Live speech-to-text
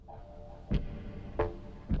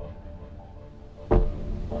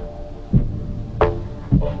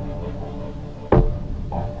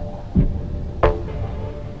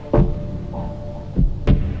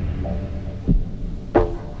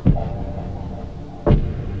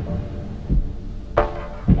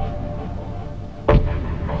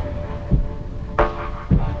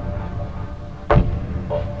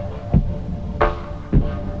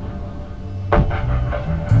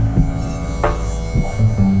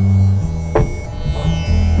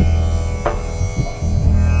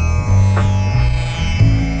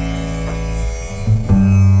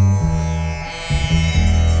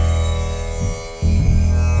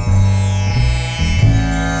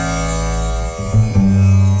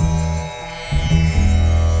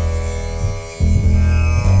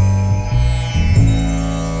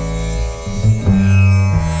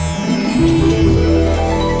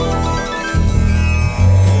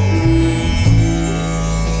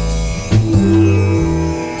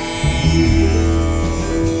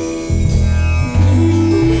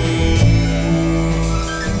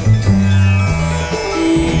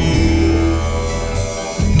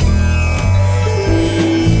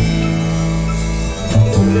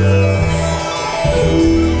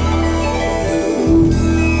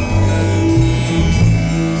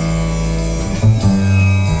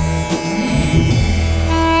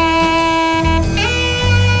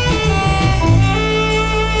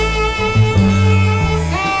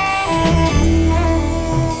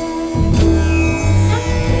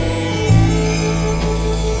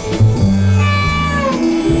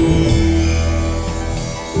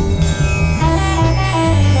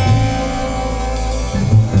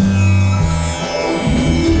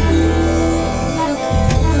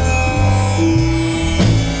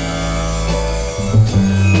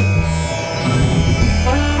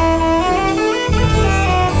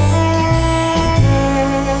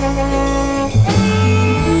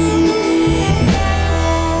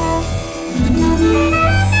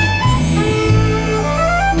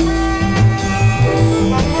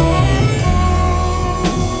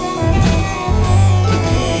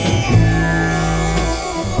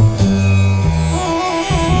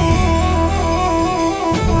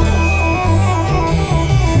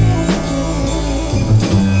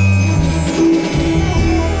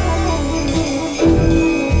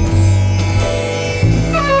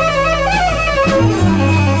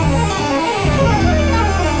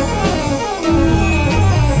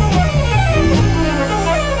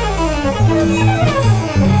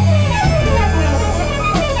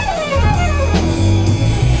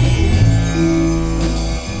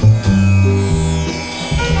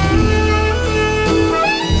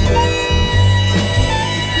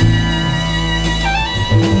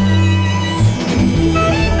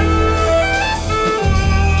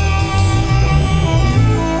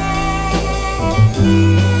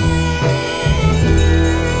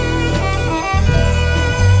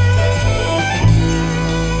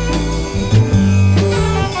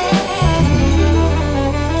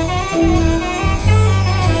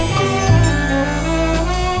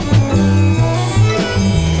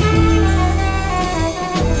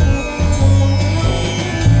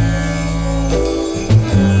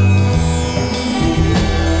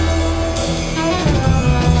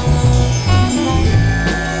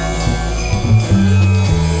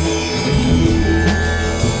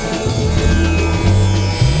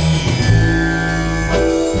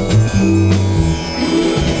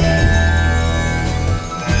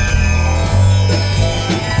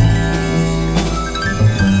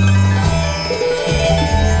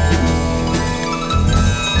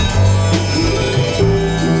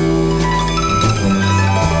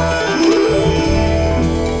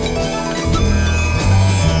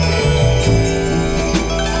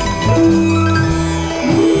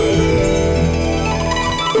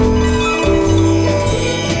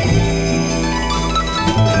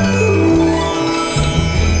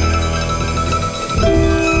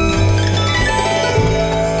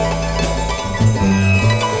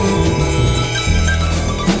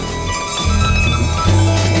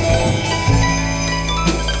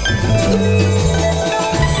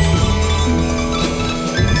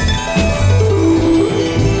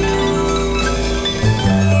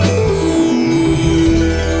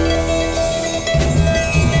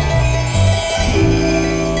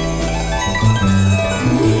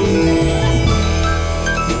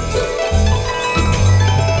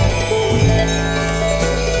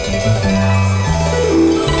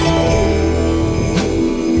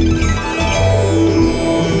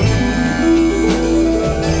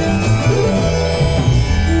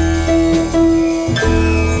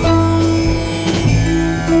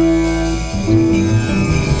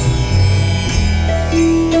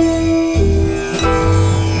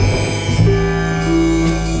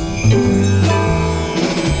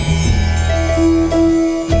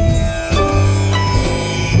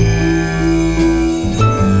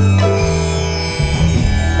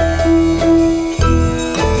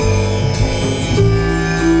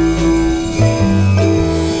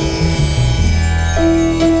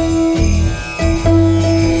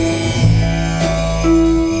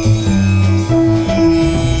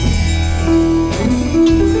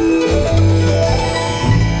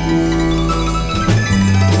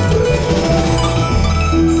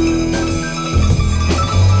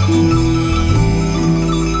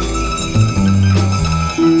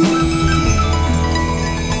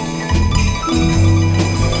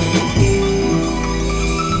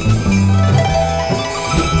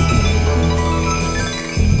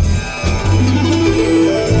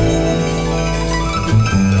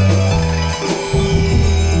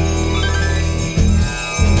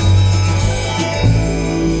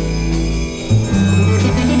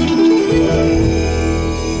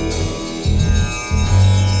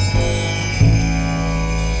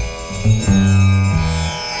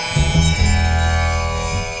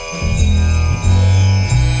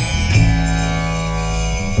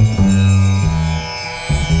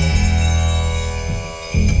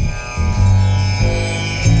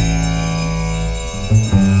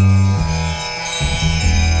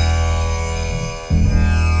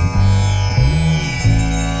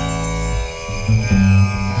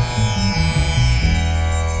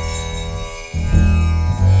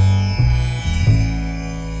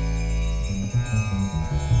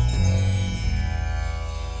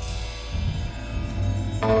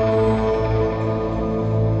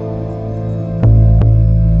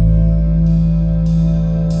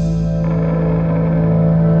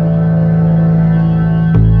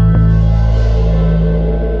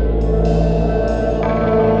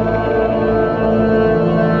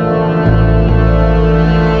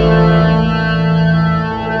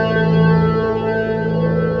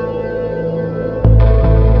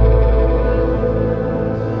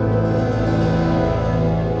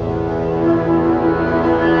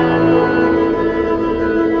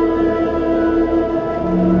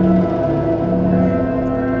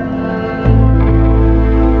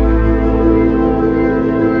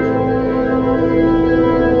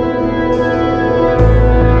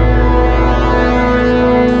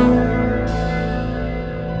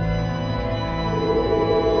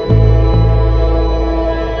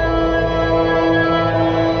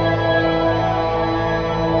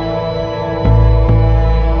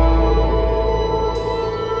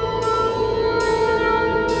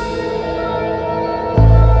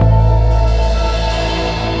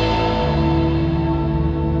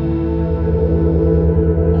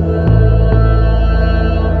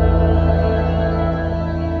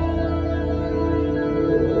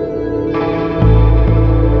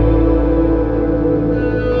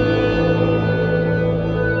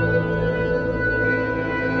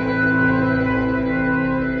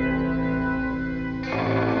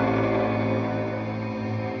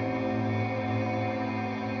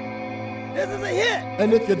This is a hit.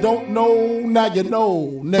 And if you don't know, now you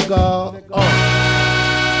know, nigga.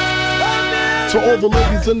 To all the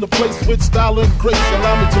ladies in the place with style and grace,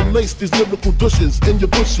 allow me to lace these lyrical douches in your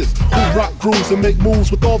bushes who rock grooves and make moves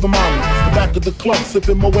with all the mommies. The Back of the club,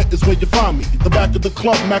 sipping Moet is where you find me. The back of the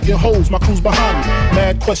club, macking holes, my crew's behind me.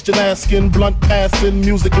 Mad question asking, blunt passing,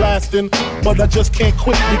 music lasting. But I just can't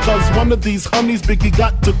quit because one of these honeys Biggie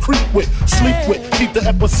got to creep with, sleep with, keep the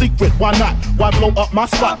ep a secret. Why not? Why blow up my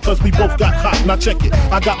spot? Cause we both got hot. Now check it.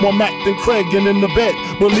 I got more Mac than Craig and in the bed.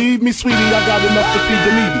 Believe me, sweetie, I got enough to feed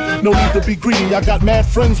the needy. No need to be greedy. I got mad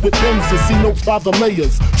friends with pens and see notes by the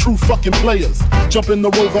layers. True fucking players. Jump in the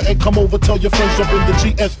Rover and come over. Tell your friends jump in the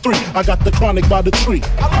GS3. I got the chronic by the tree.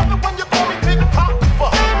 I love it when you call me Big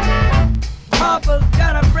Poppa. Poppa's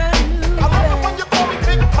got a brand new bag. I love it when you call me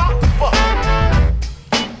Big Poppa.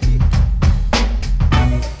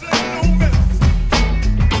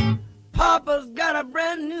 Poppa's got a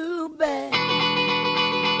brand new bag.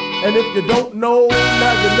 And if you don't know,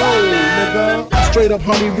 now you know, nigga. Straight up,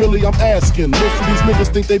 honey, really, I'm asking. Most of these niggas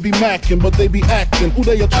think they be macking, but they be acting. Who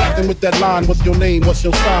they attracting with that line? What's your name? What's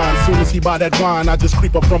your sign? Soon as he buy that wine, I just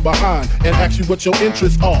creep up from behind and ask you what your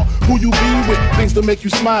interests are. Who you be with? Things to make you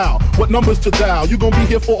smile. What numbers to dial? You gonna be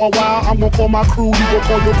here for a while? I'm gonna call my crew. You gonna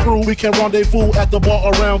call your crew. We can rendezvous at the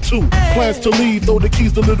bar around 2. Plans to leave, throw the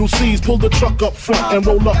keys to little C's. Pull the truck up front and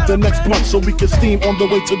roll up the next blunt so we can steam on the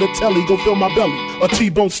way to the telly. Go fill my belly. A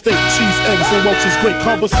T-bone steak, cheese, eggs, and roaches. Great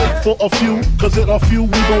conversation for a few. Cause in a few we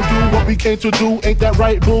gon' do what we came to do. Ain't that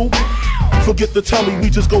right, boo? Forget the telly, we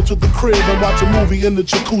just go to the crib and watch a movie in the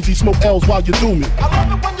jacuzzi. Smoke L's while you do me. I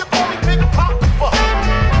love it when you call me Big Poppa.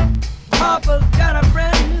 Poppa's got a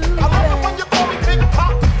brand new bag. I love it when you call me Big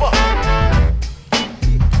Poppa.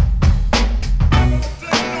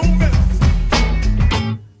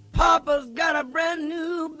 Poppa's got a brand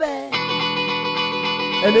new bag.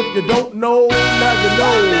 And if you don't know, now you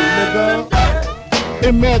know, nigga.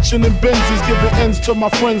 Imagining Benzes, giving ends to my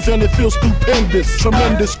friends and it feels stupendous.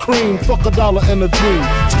 Tremendous cream, fuck $1 and a dream.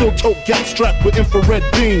 Still tote gas strapped with infrared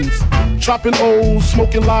beams. Chopping O's,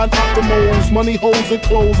 smoking line optimals. Money, hoes, and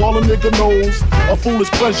clothes, all a nigga knows. A foolish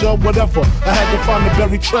pleasure, whatever. I had to find the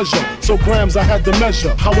buried treasure, so grams I had to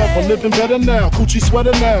measure. However, living better now, coochie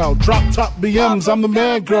sweater now. Drop top BMs, I'm the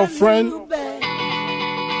man, girlfriend.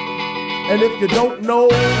 And if you don't know,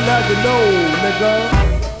 now you know, nigga.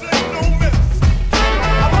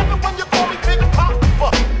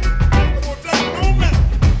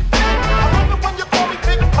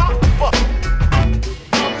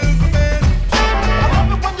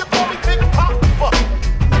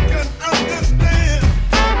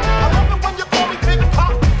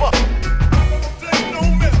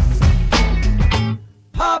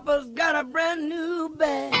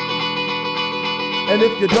 And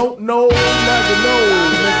if you don't know, now you know,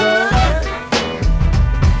 nigga.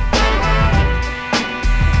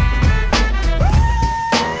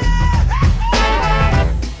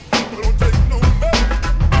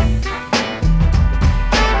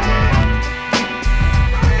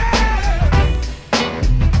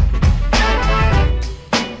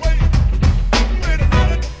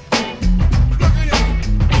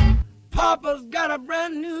 Poppa's got a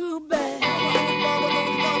brand new bag.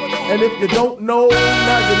 And if you don't know,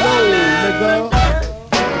 now you know, nigga.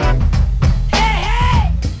 Hey,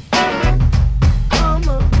 hey! Come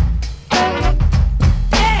on.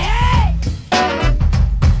 Hey, hey!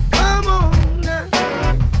 Come on now.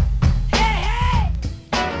 Hey, hey!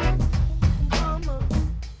 Come on.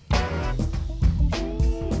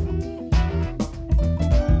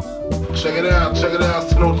 Check it out,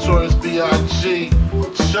 it's Notorious B.I.G.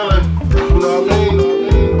 Chillin', you know what I mean?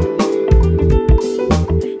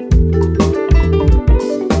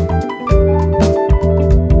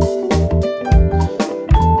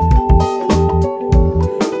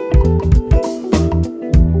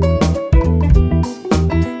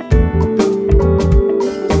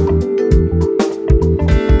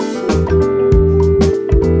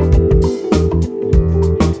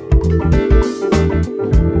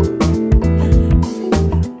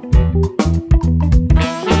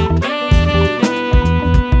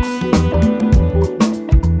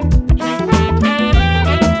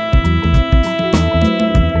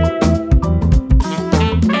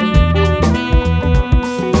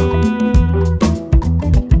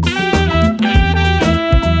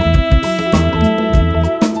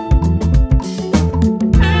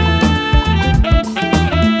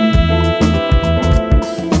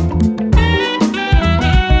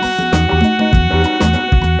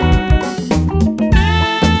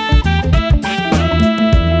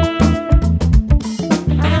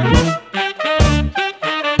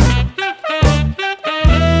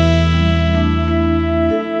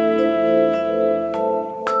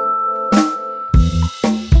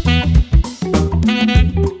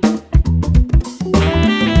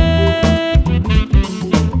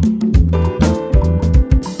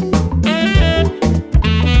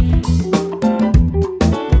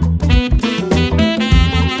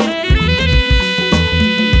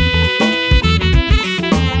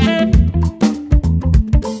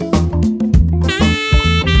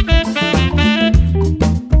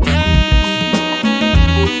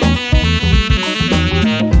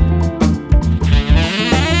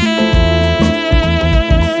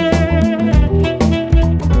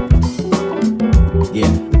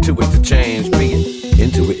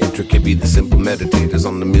 meditators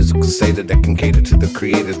on the musical Seder that can cater to the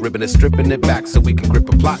creators, ripping and stripping it back so we can grip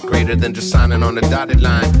a plot greater than just signing on a dotted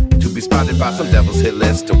line to be spotted by some devil's hit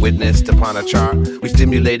list to witness upon a chart. We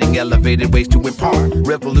stimulating elevated ways to impart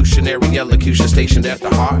revolutionary elocution stationed at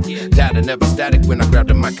the heart. Data never static when I grab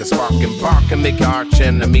the mic and spark and bark and make your arch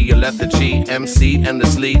enemy a lethargy. MC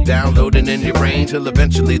endlessly downloading in your brain till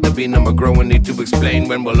eventually the venom will grow and need to explain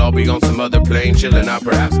when we'll all be on some other plane, chilling out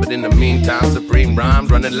perhaps, but in the meantime, supreme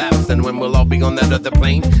rhymes running laps, and when we'll all be on that other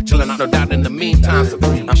plane, chilling out no doubt in the meantime,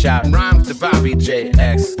 supreme. I'm shouting rhymes to Bobby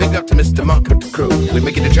JX, big up to Mr. Monk with the crew. We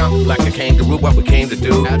making it jump like a kangaroo, what we came to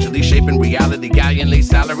do, actually shaping reality, gallantly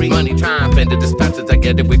salary, money, time, bending this passage, I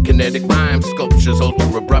get it with kinetic rhymes, sculptures,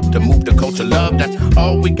 ultra abrupt to move the culture, love, that's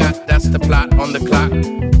all we got, that's the plot on the clock.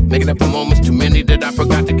 Making up for moments too many that I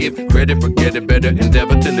forgot to give credit, forget it, better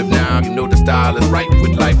endeavor to live now. You know the style is right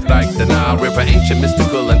with life like the Nile River, ancient,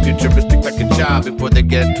 mystical, and futuristic like a child before they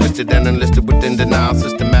get twisted and enlisted within denial.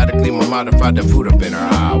 Systematically more modified than food up in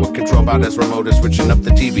our eye. We're controlled by this remote, switching up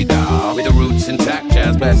the TV dial. With the roots intact,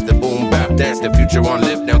 jazz, master, boom, bap, dance, the future on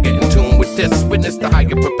live. Now get in tune with this. Witness the higher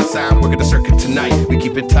purpose sound. We're gonna circuit tonight. We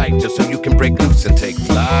keep it tight just so you can break loose and take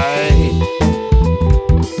flight.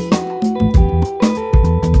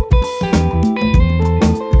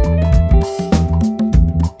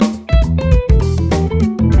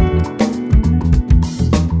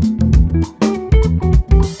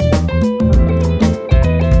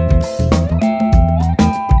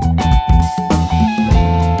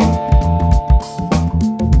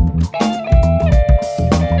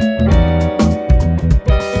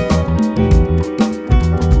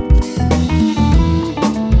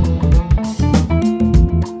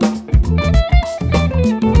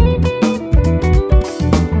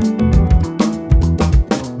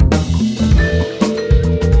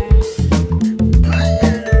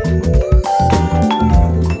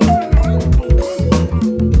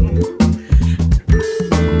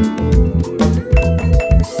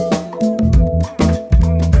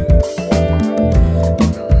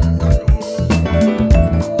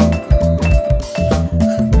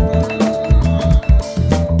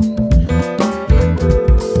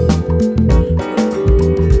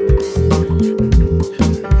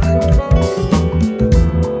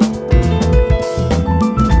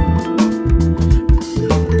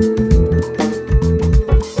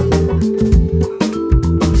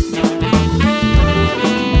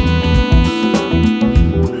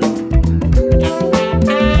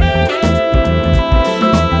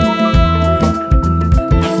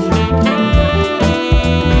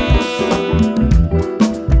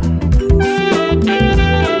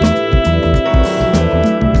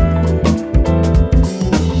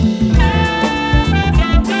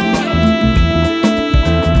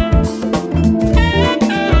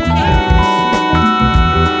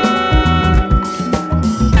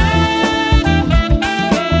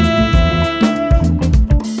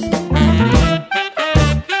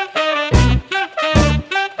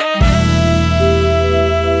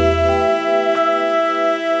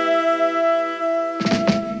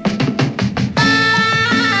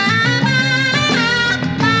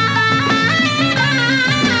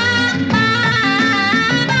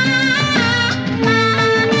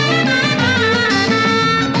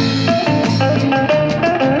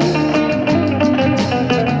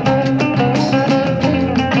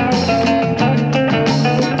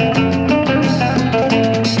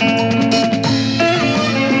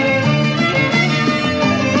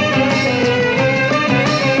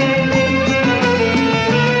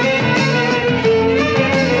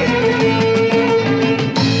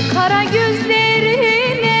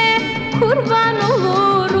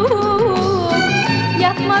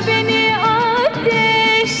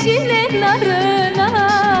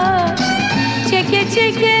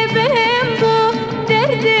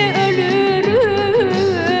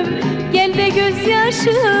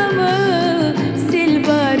 başımı sil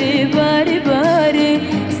bari bari bari,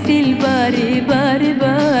 sil bari bari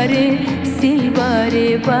bari, sil bari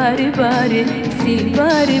bari bari, sil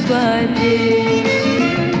bari bari.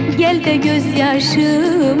 Gel de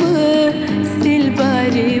gözyaşımı sil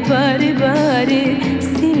bari bari bari,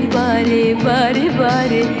 sil bari bari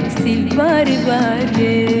bari, sil bari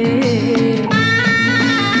bari.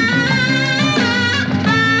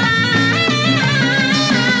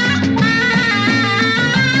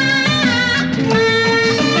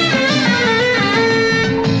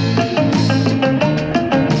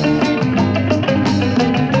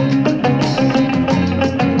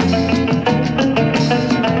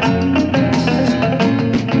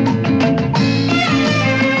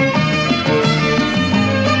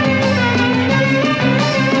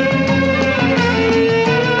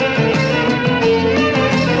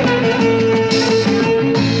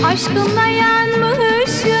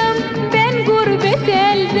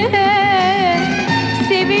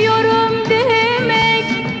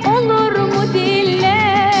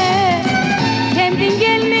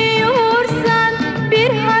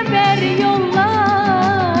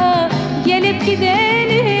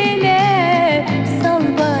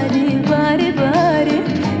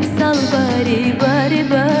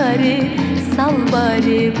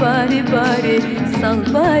 bari bari sal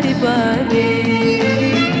bari bari.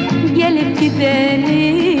 Gelip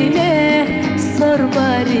gidenine sor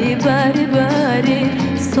bari bari bari,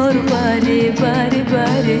 sor bari bari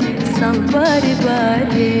bari sal bari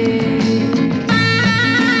bari.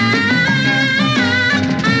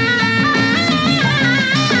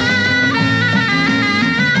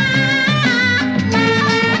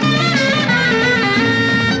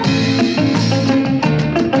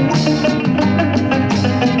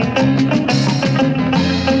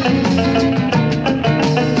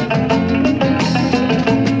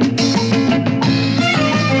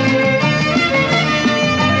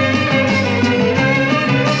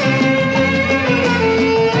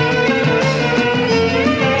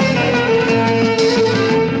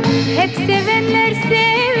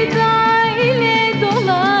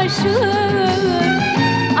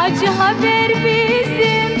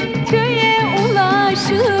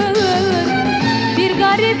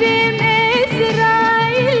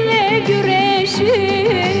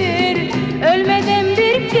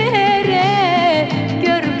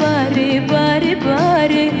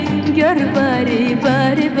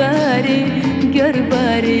 Gör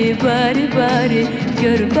bari bari bari,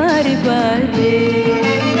 gör bari bari.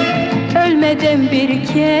 Ölmeden bir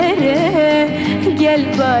kere gel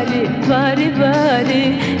bari bari bari,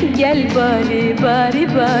 gel bari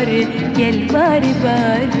bari bari, gel bari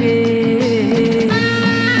bari.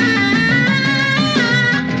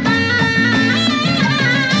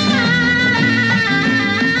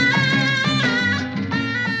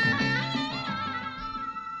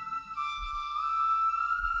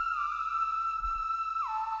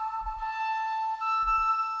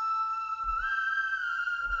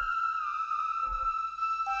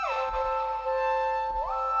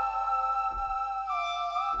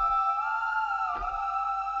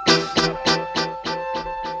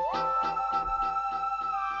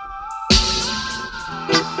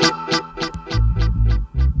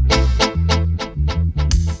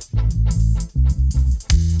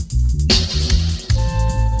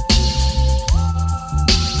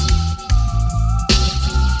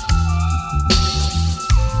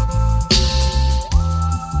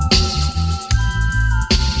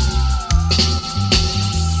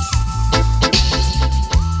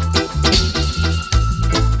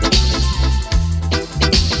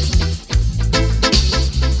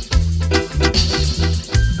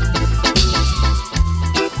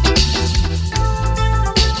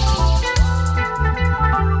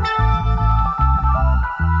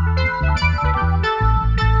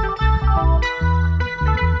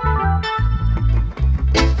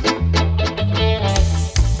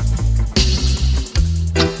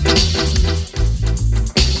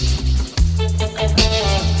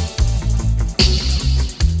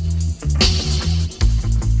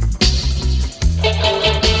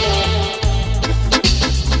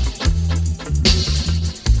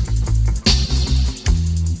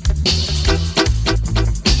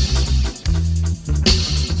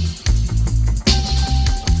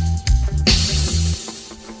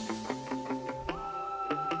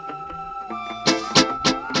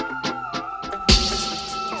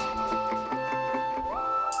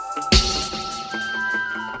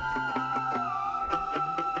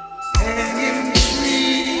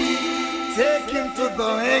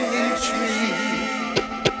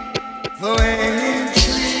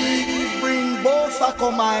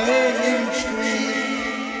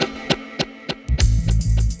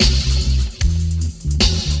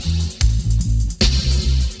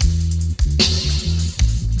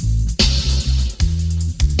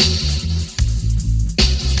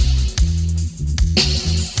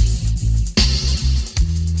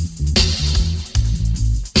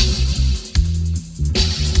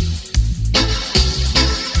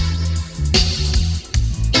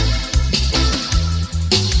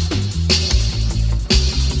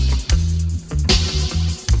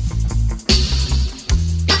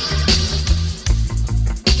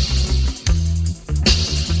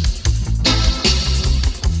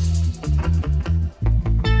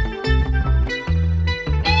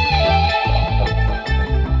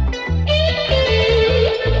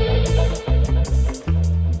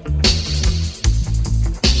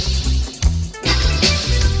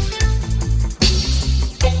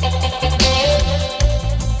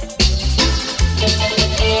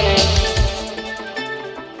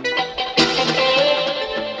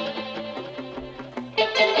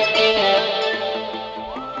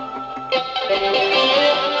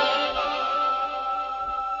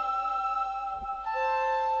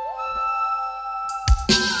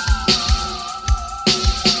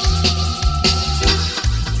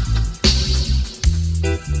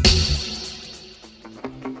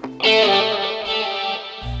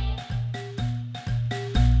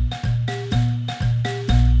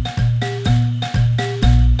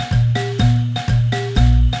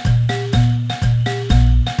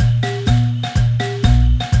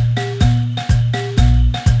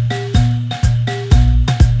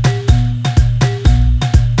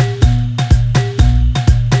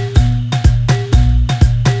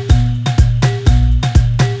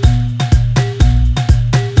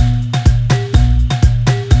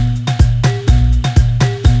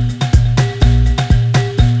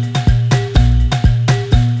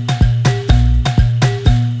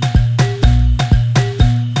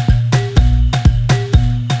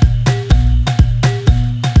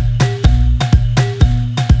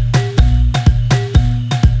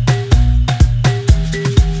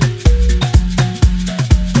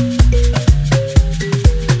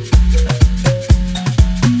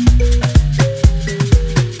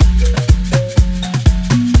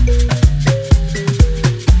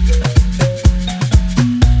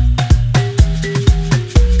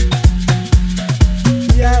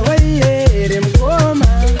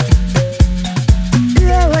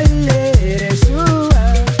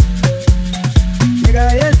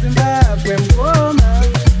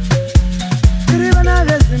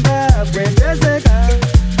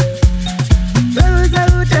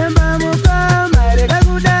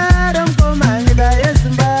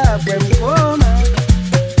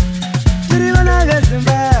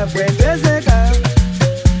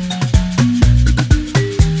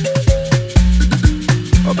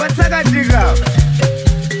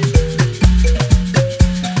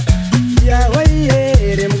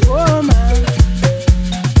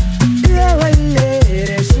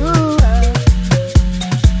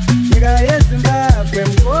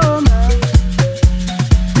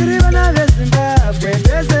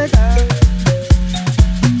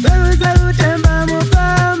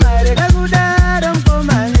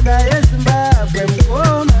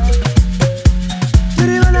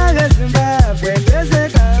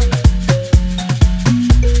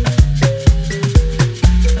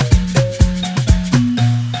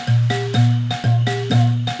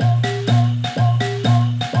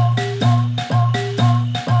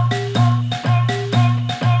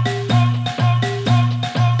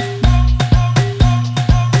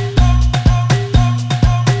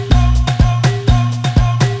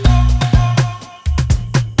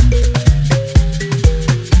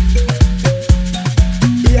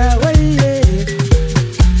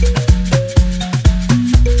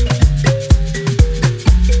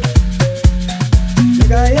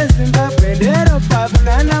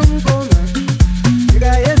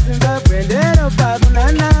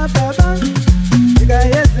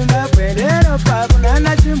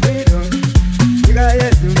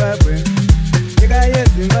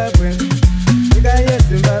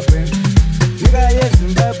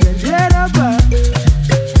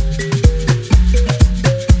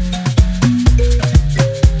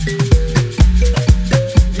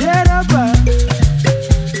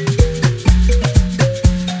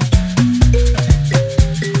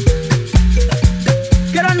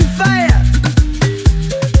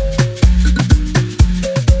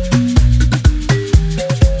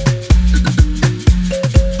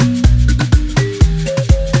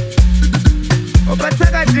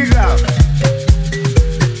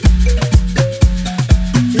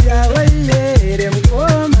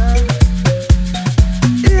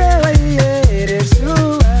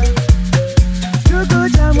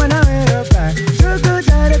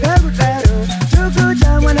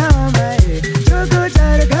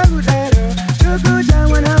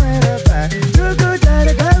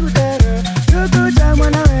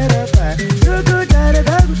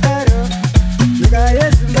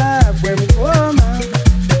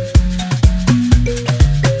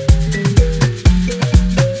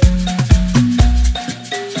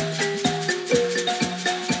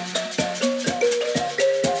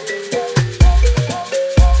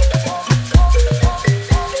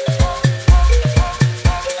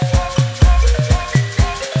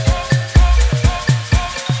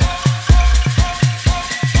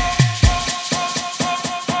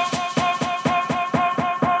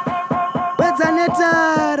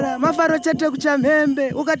 Anetara mafaro chete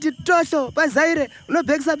kuchamhembe ukati tosho pazaire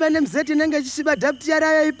unobhekisa pane mzeti inenge ichishiba dhabti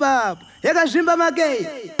yarayo ipapo yakazvimba makei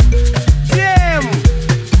Kryé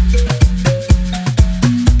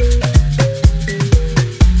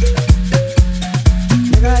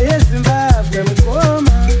Nyika yeZimbabwe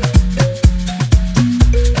mukoma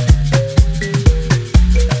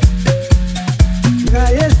Nyika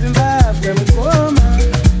yeZimbabwe mukoma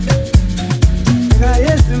Nyika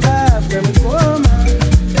yeZimbabwe mukoma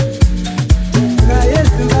Nyika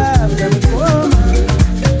yeZimbabwe mukoma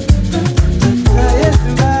Nyika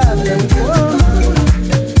yeZimbabwe mukoma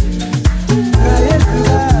Nyika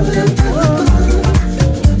yeZimbabwe mukoma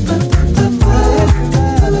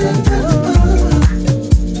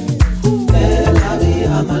La vie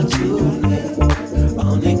a mal tourné,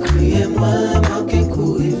 on est crié moins, manqué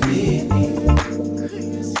coup et fini.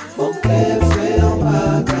 Ok, fait en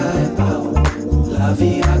bagaille, la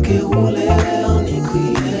vie a que roulé, on est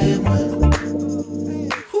crié moins.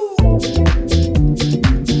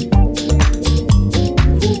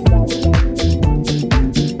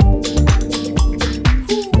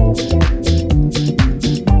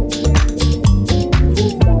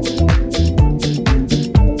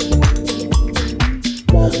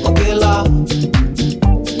 Manqué là,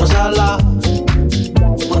 manqué là,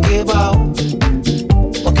 manqué bas,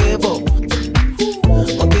 manqué beau,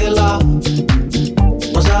 manqué là,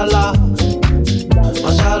 manqué là,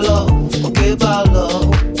 manqué là.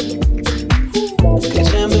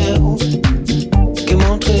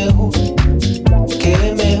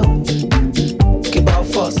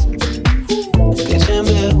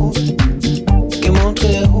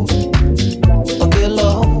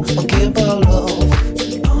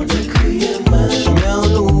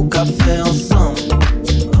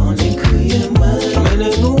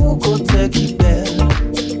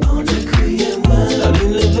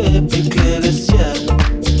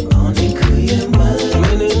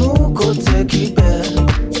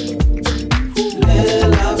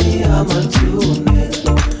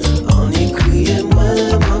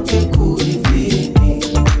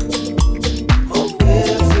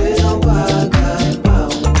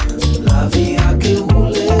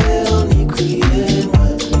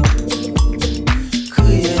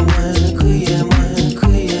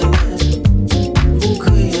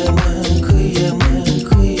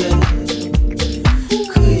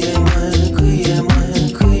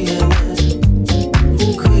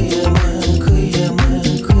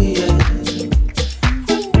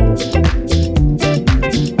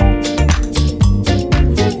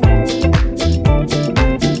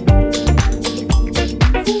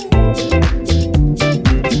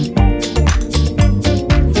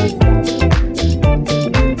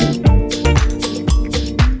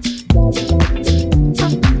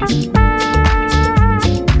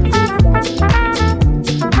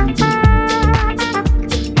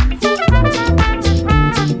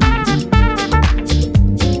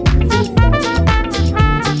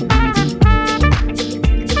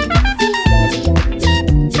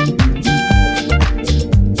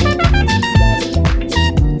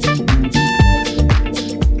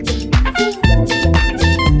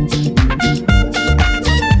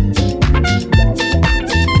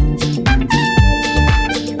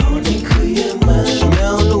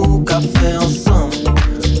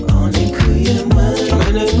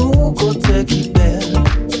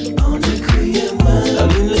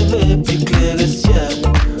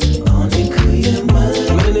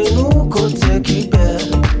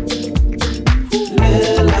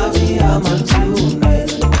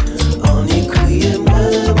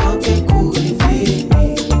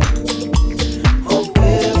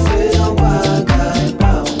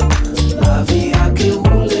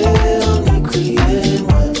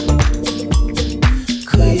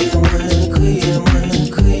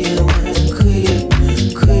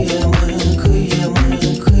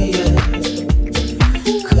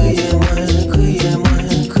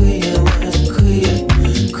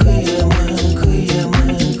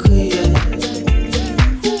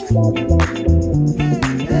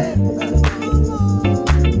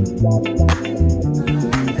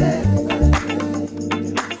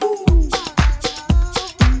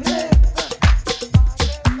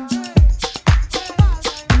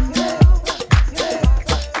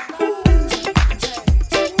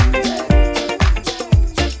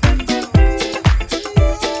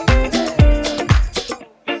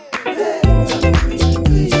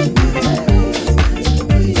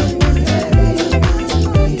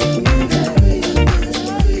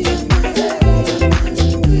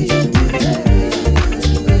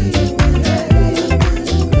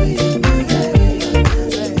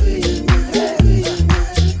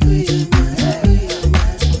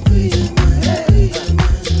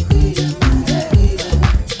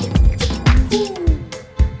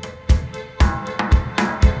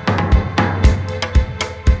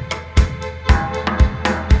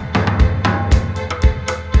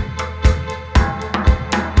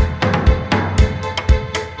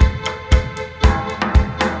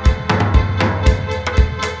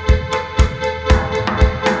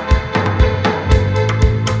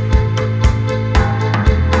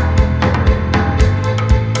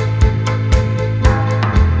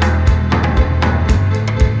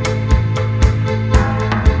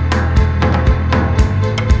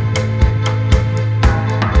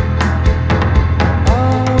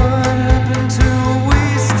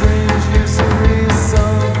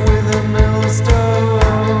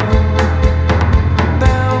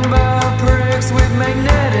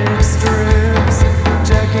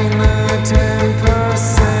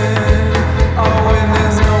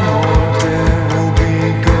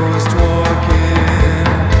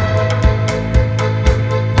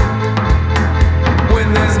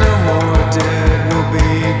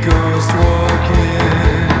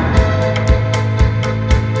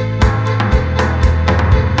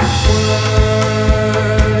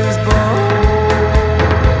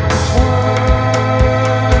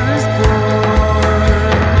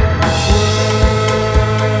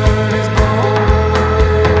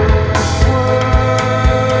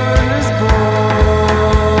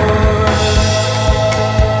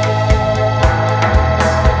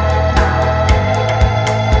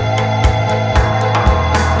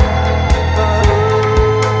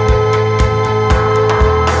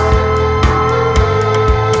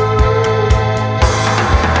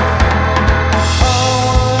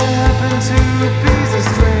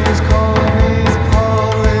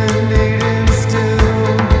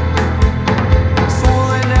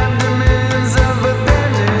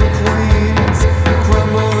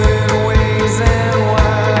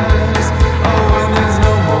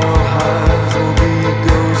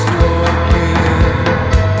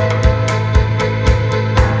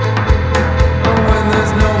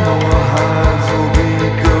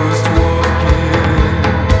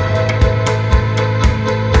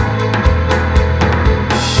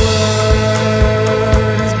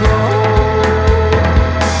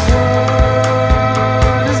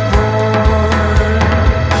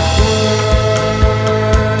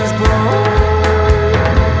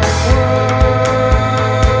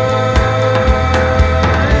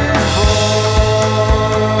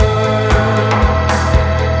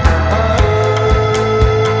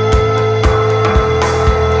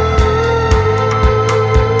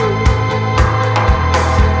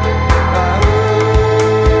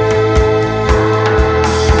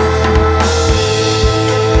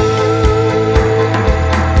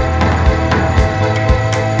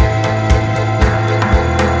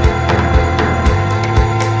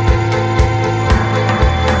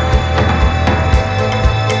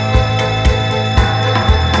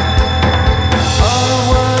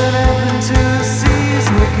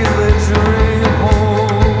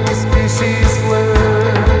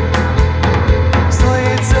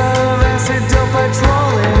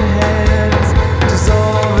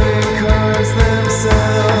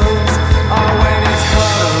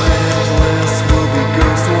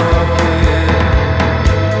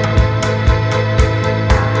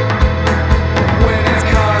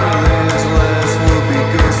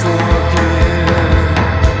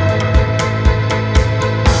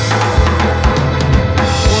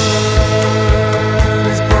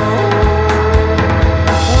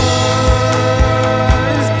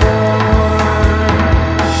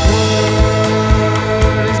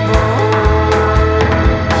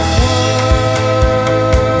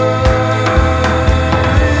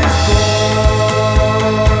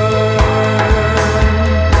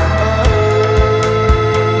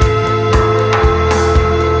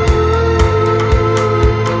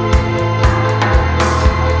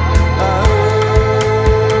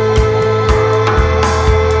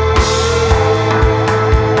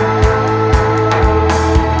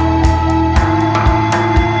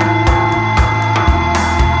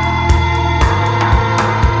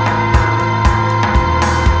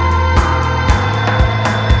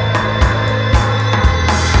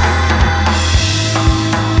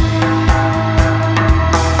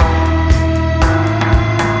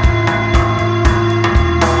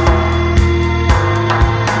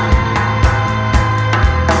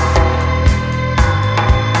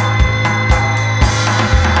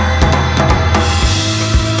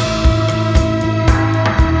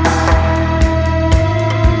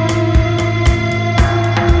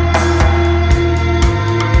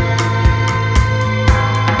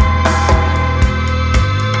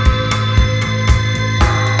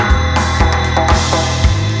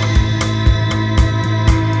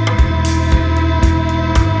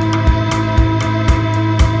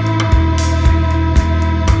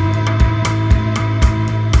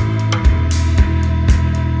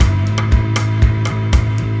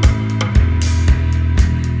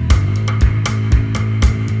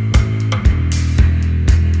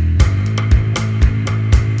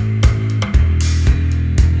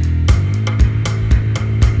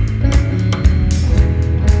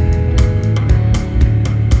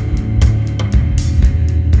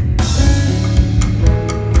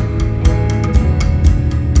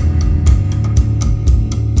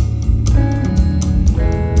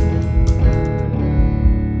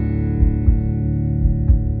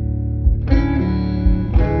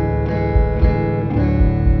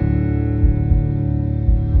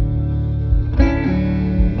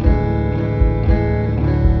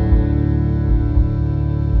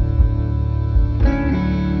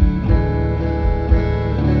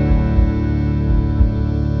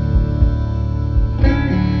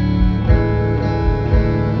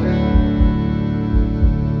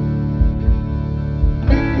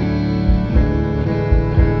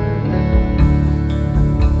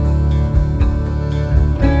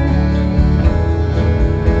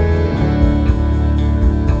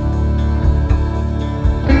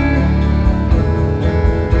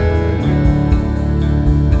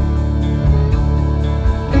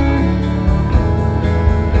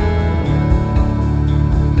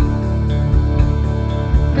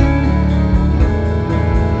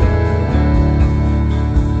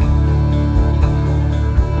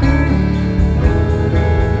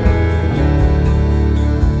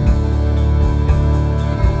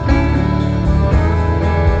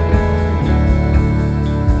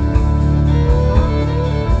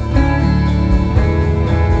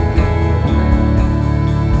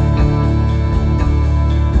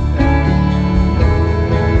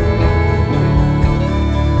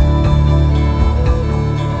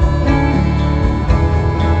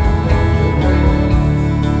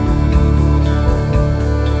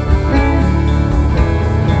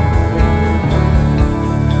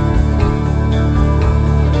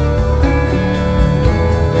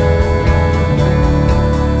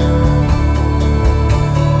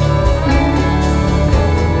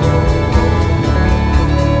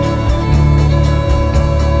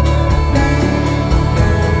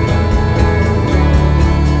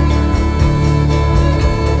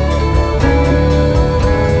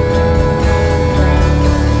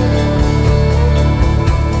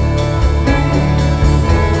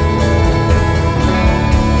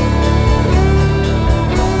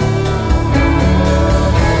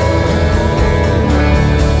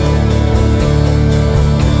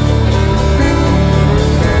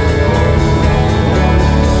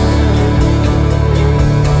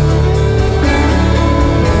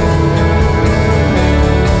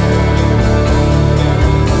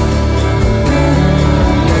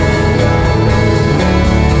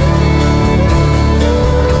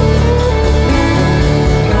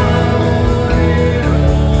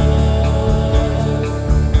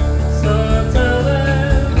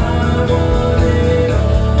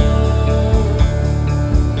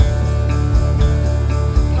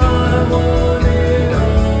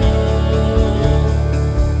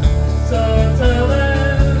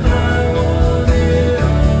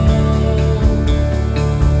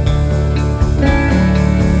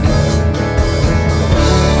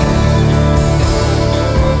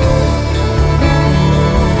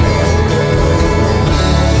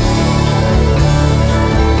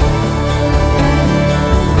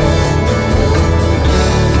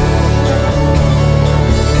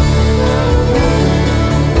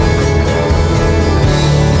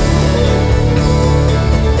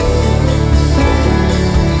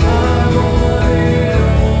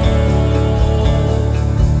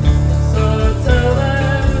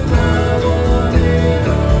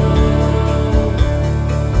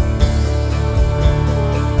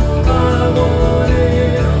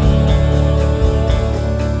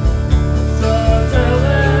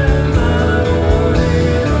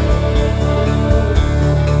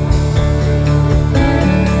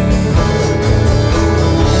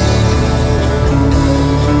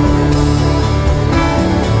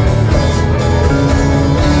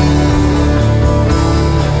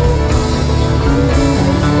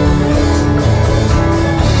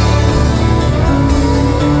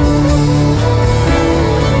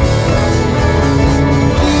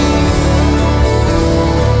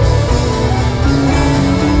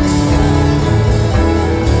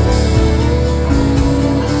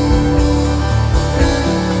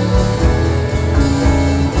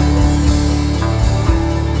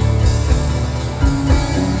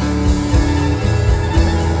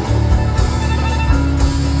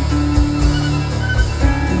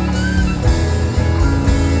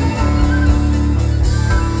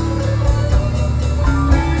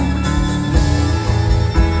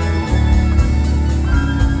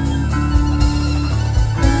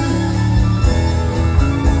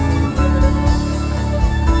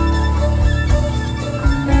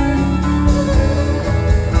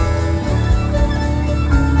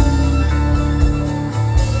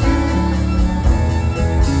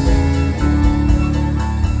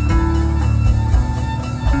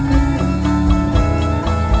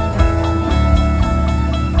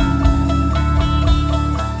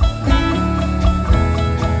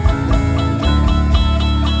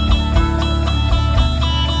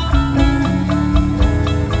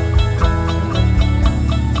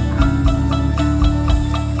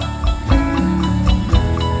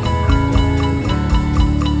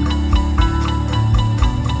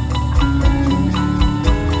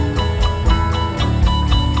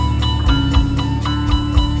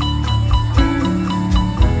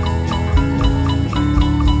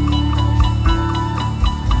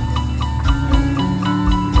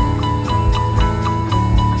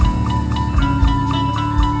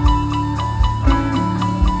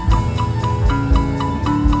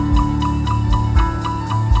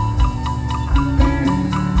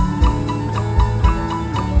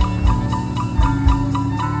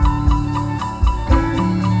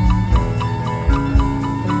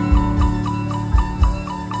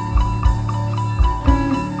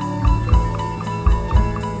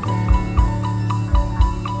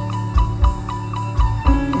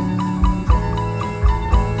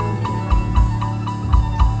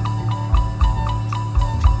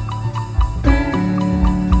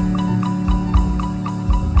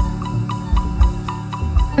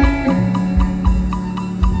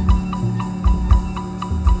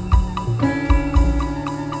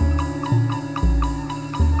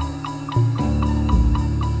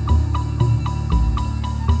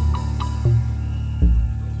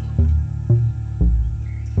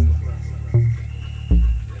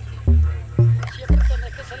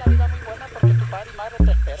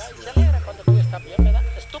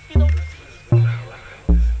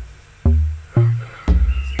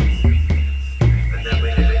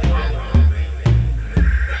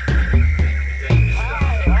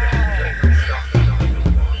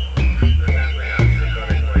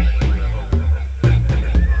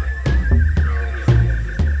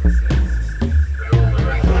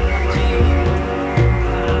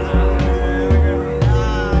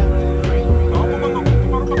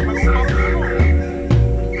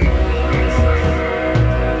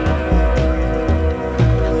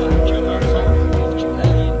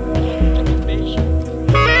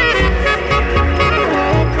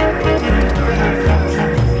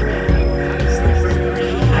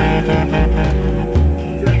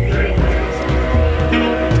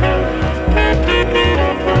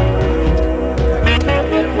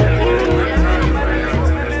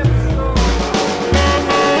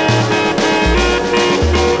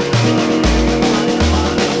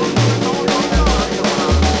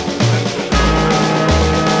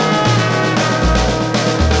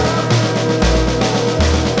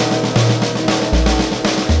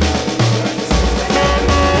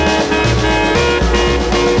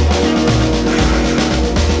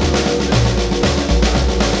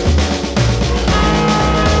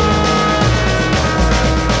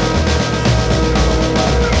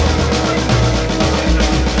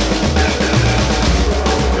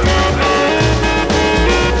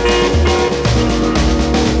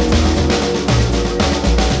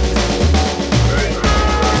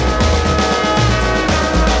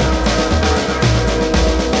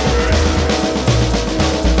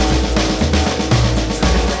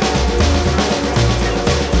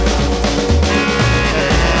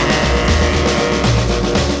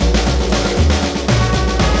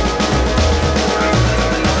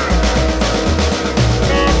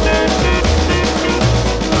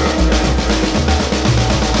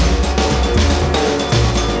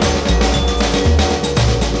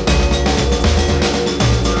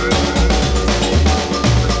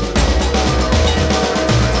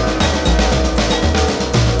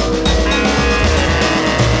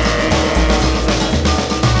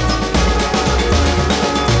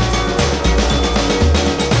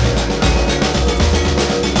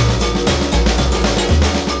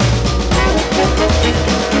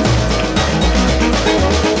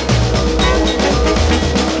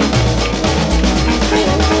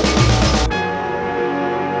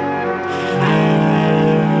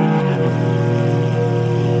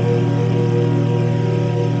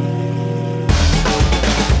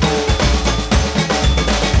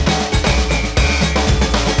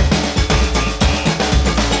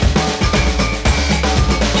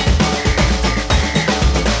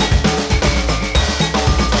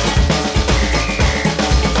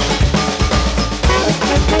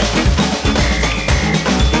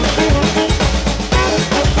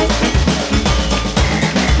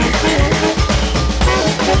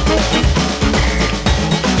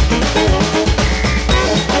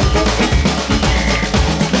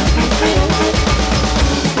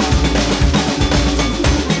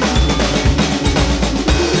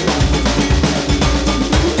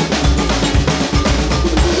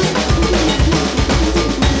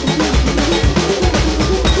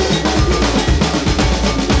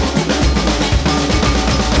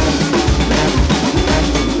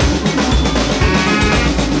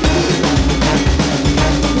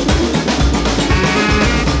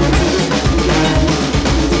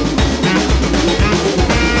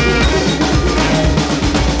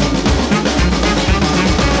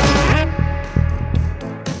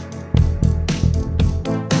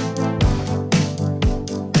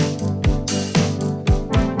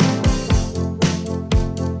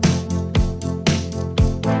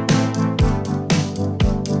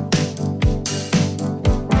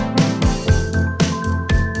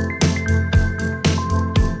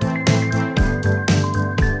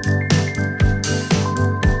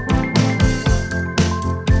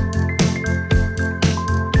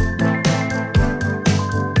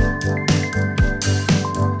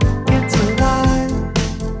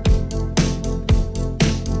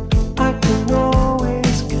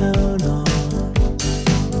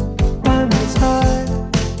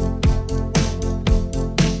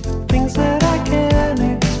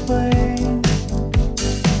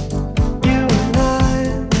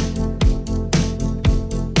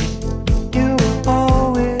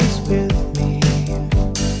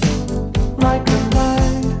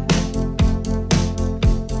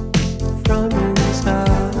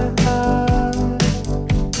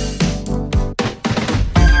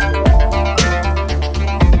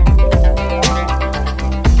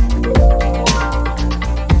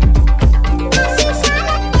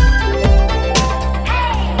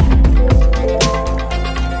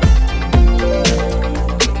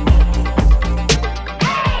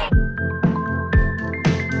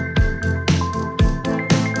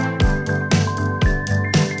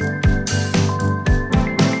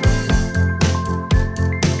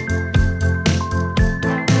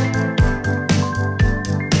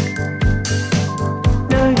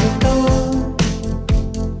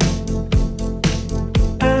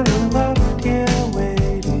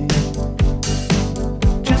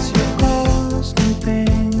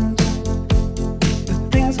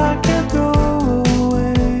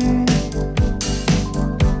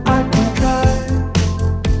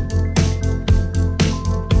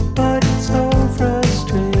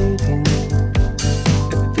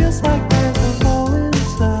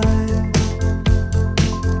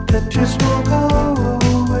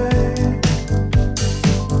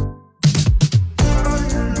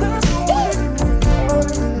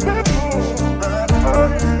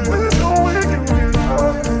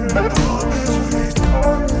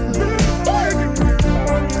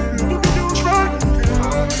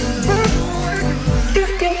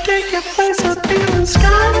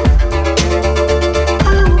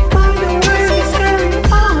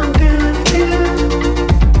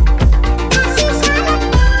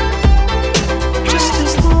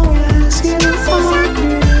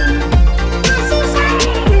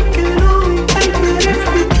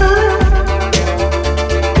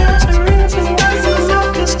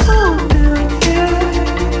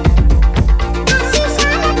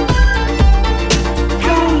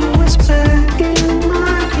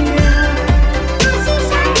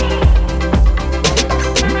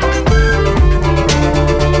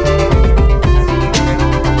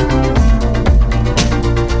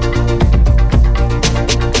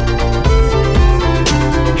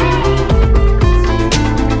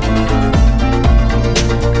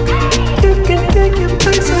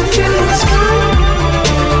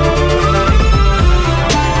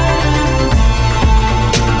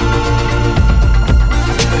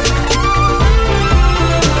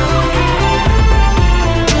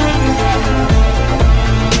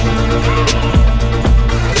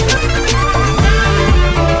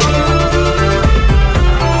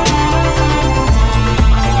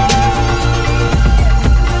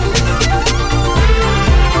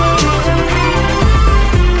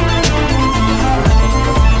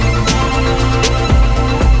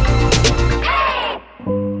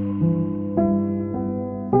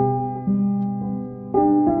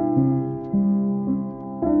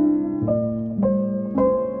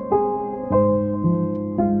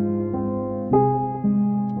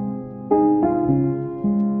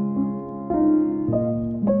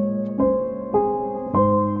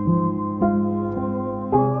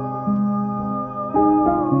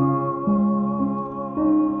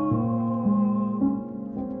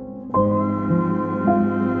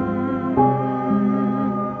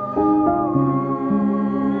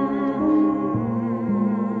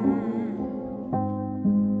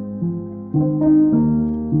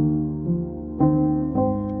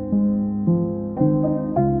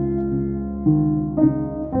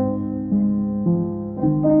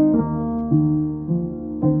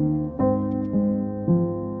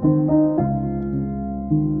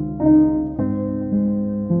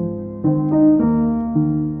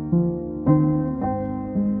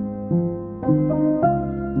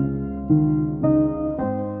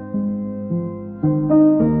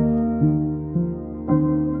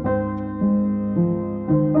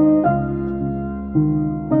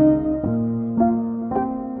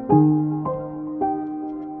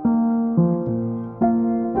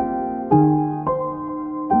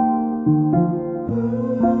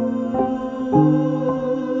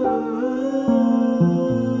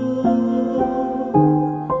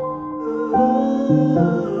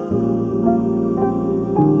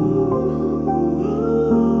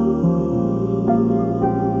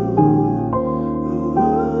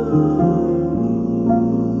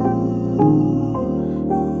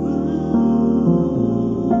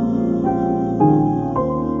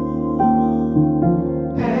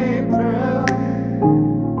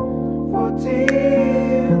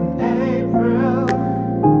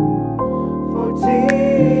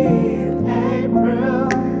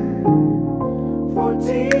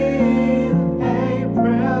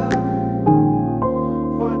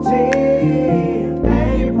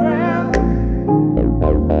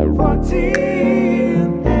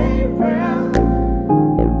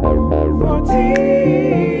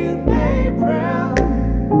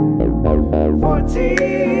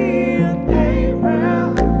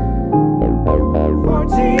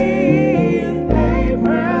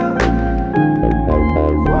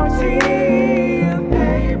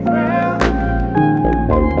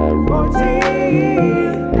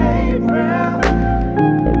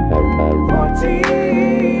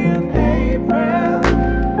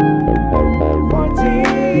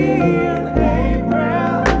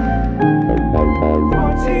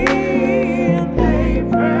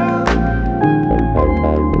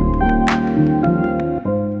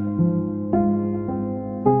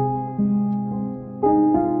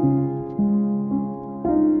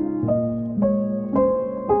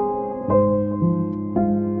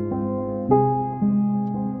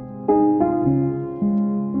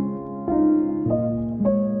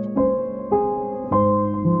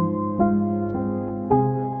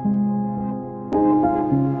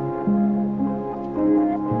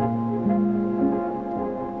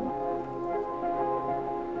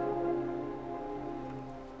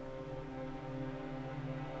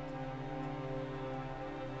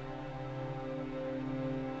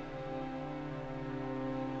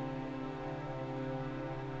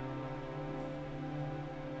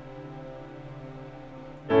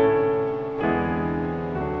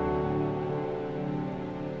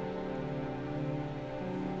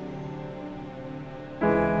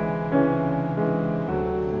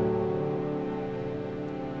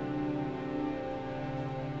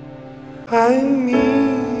 I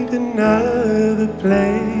need another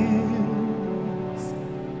place.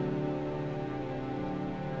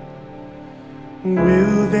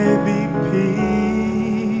 Will there be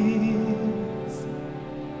peace?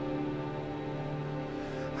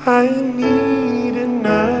 I need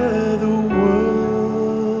another world.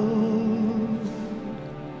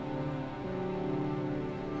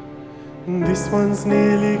 This one's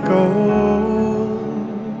nearly gone.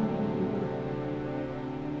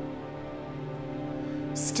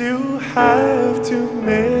 Still have too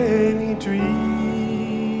many dreams,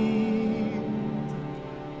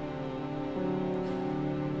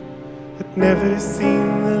 but never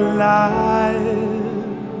seen the light.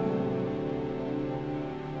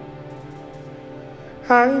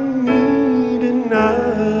 I need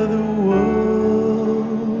another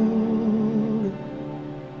world,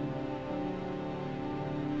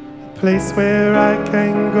 a place where I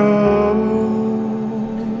can go.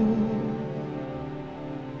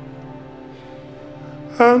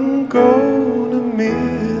 I'm gonna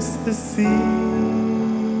miss the sea.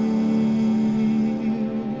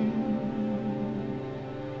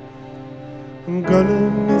 I'm gonna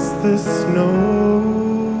miss the snow.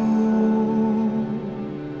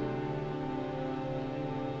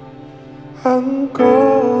 I'm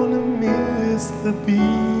gonna miss the bees.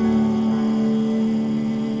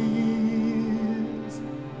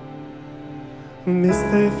 Miss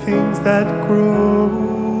the things that grow.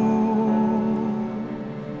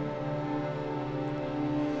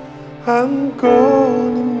 I'm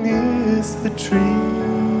gonna miss the trees.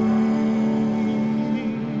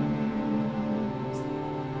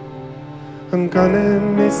 I'm gonna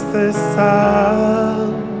miss the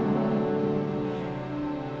sun.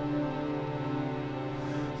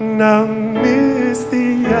 And I'll miss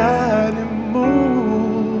the animals.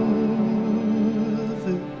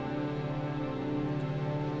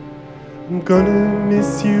 I'm gonna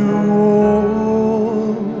miss you all.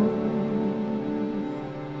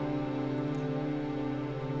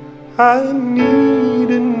 I need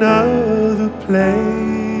another place.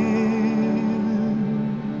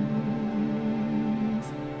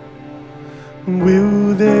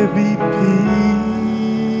 Will there be peace?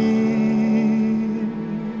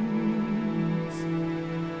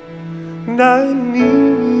 And I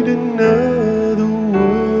need another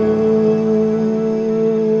world.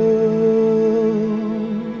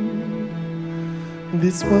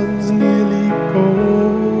 This one's nearly gone.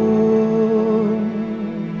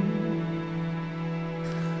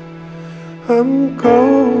 I'm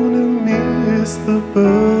gonna miss the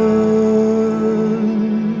birds,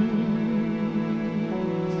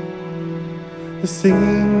 the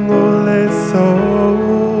singing all their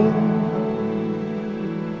songs.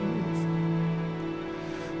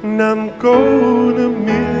 And I'm gonna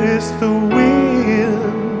miss the wind.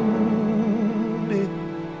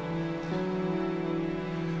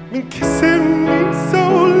 been kissing me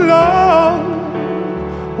so long.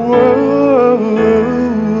 Whoa.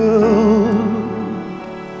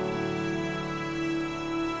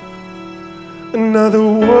 Another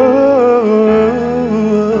world.